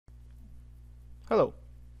Hello.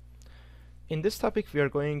 In this topic we are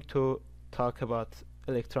going to talk about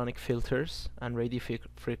electronic filters and radio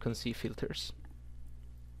frequency filters.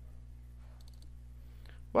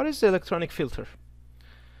 What is the electronic filter?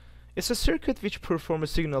 It's a circuit which performs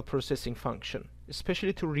a signal processing function,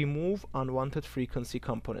 especially to remove unwanted frequency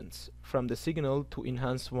components from the signal to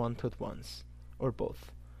enhance wanted ones, or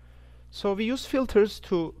both. So we use filters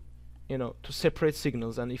to separate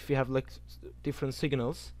signals, and if we have different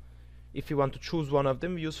signals, if you want to choose one of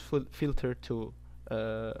them, we use filter to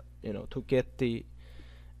to get the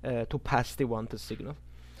to pass the wanted signal.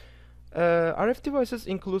 RF devices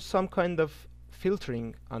include some kind of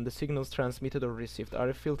filtering on the signals transmitted or received.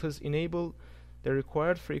 RF filters enable the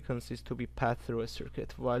required frequencies to be passed through a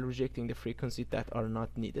circuit while rejecting the frequencies that are not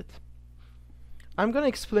needed. I'm gonna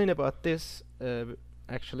explain about this.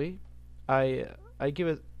 Actually, I give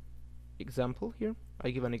an example here.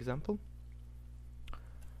 I give an example.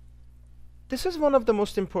 This is one of the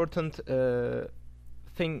most important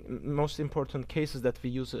cases that we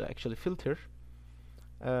use actually filter.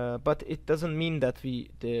 But it doesn't mean that we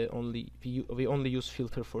only use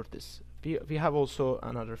filter for this. We have also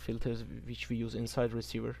another filters which we use inside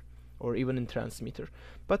receiver or even in transmitter.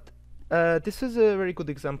 But this is a very good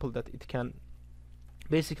example that it can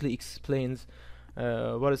basically explains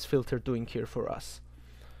what is filter doing here for us.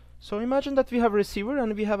 So imagine that we have a receiver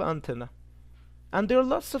and we have antenna, and there are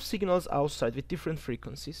lots of signals outside with different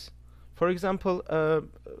frequencies. For example,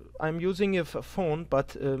 I'm using a phone,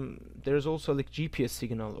 but there's also like GPS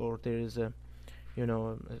signal, or there is a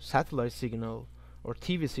a satellite signal or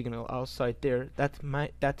TV signal outside there that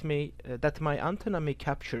my antenna may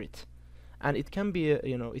capture it, and it can be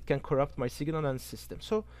it can corrupt my signal and system.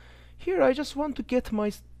 So here I just want to get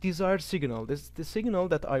my desired signal. This the signal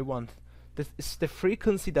that I want. This is the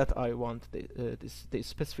frequency that I want. The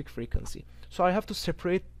specific frequency. So I have to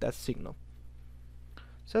separate that signal.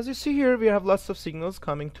 So as you see here, we have lots of signals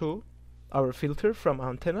coming to our filter from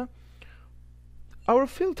antenna. Our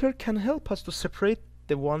filter can help us to separate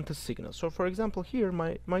the wanted signal. So for example, here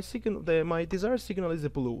my desired signal is a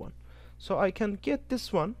blue one. So I can get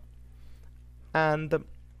this one, and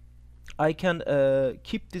I can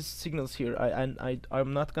keep these signals here.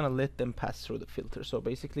 I'm not gonna let them pass through the filter. So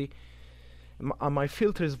basically, my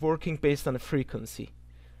filter is working based on a frequency.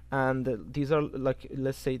 And these are like,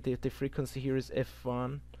 let's say the frequency here is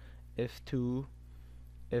F1, F2,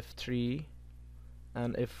 F3,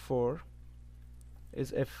 and F4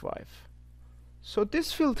 is F5. So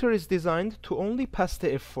this filter is designed to only pass the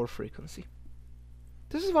F4 frequency.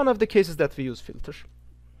 This is one of the cases that we use filter.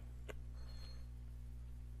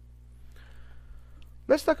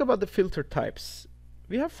 Let's talk about the filter types.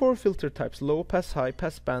 We have 4 filter types: low pass, high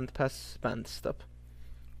pass, band pass, band stop.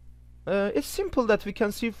 It's simple that we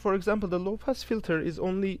can see, for example, the low pass filter is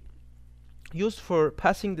only used for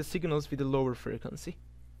passing the signals with a lower frequency.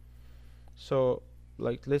 So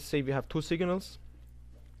like, let's say we have 2 signals.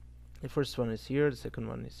 The first one is here, the second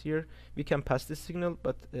one is here. We can pass this signal,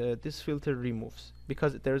 but this filter removes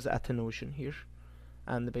because there's attenuation here,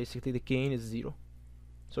 and basically the gain is 0.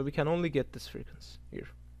 So we can only get this frequency here.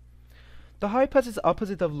 The high pass is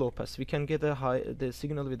opposite of low pass. We can get the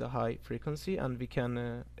signal with a high frequency, and we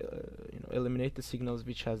can eliminate the signals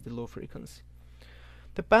which has the low frequency.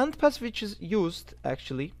 The band pass, which is used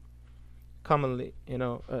actually commonly,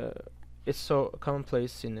 it's so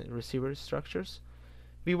commonplace in receiver structures.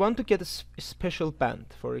 We want to get a special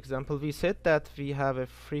band. For example, we said that we have a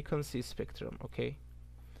frequency spectrum, okay,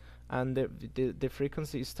 and the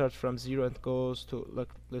frequency starts from 0 and goes to, like,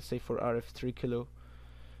 let's say for RF 3 kilo.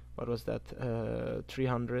 What was that?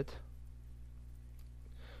 300.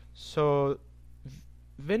 So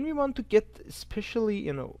when we want to get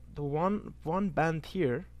especially the one band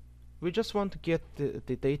here, we just want to get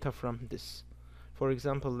the data from this. For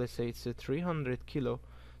example, let's say it's a 300 kilo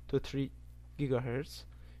to 3 gigahertz.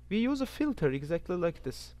 We use a filter exactly like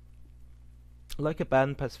this, like a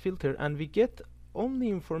bandpass filter, and we get only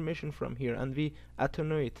information from here, and we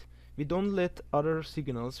attenuate. We don't let other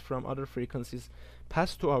signals from other frequencies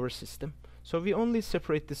pass to our system. So we only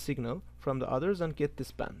separate the signal from the others and get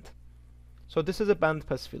this band. So this is a band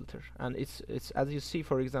pass filter, and it's as you see,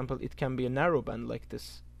 for example, it can be a narrow band like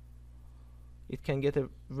this. It can get a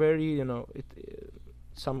very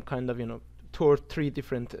some kind of 2 or 3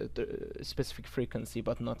 different specific frequency,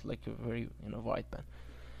 but not like a very wide band.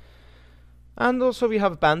 And also we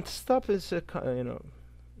have band stop. Is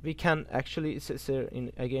we can actually, it's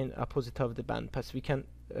again opposite of the band pass. We can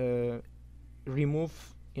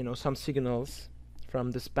remove some signals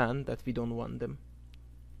from this band that we don't want them.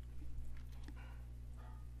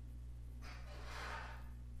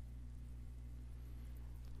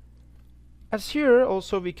 As here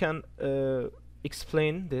also we can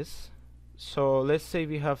explain this. So let's say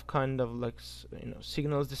we have kind of like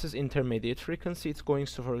signals. This is intermediate frequency. It's going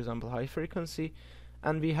to, for example, high frequency,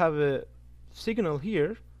 and we have a signal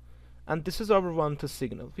here, and this is our wanted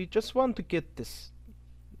signal. We just want to get this,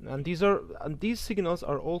 and these signals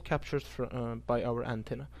are all captured by our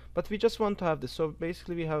antenna. But we just want to have this. So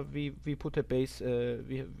basically, we put a base.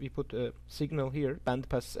 We put a signal here,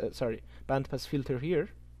 bandpass filter here,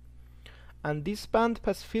 and this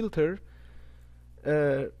bandpass filter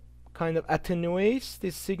kind of attenuates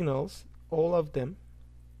these signals, all of them,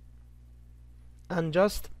 and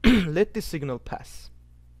just let the signal pass.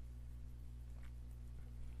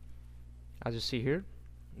 As you see here,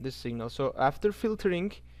 this signal. So after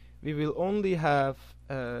filtering, we will only have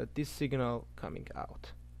this signal coming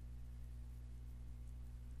out.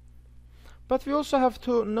 But we also have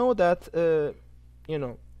to know that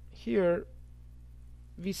here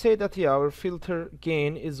we say that our filter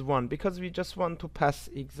gain is 1 because we just want to pass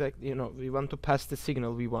we want to pass the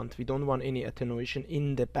signal we want. We don't want any attenuation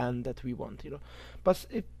in the band that we want, But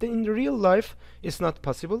in real life, it's not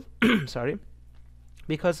possible. Sorry,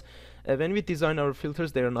 because when we design our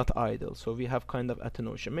filters, they are not idle, so we have kind of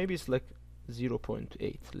attenuation. Maybe it's like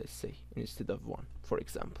 0.8, let's say, instead of 1, for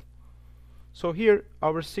example. So here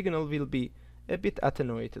our signal will be a bit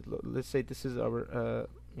attenuated. Let's say this is our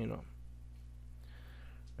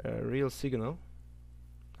real signal,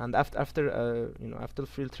 and after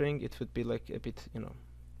filtering, it would be like a bit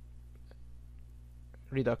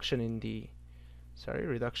reduction in the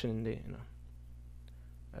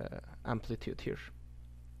amplitude here.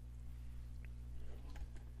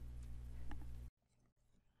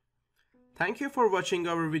 Thank you for watching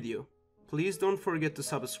our video. Please don't forget to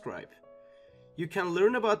subscribe. You can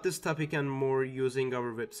learn about this topic and more using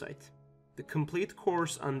our website. The complete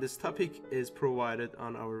course on this topic is provided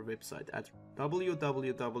on our website at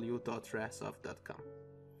www.rasoft.com.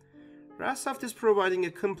 Rasoft is providing a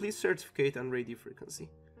complete certificate on radio frequency.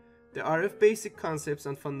 The RF Basic Concepts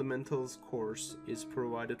and Fundamentals course is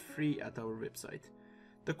provided free at our website.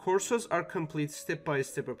 The courses are complete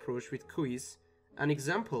step-by-step approach with quiz and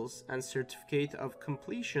examples, and certificate of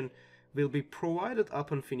completion will be provided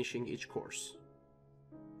upon finishing each course.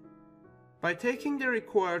 By taking the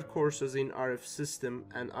required courses in RF system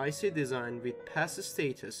and IC design with pass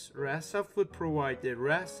status, Rasoft would provide the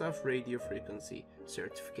Rasoft radio frequency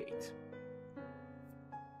certificate.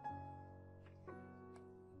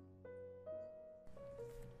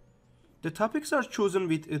 The topics are chosen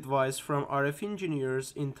with advice from RF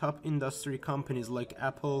engineers in top industry companies like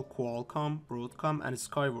Apple, Qualcomm, Broadcom, and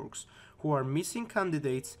Skyworks, who are missing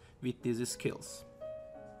candidates with these skills.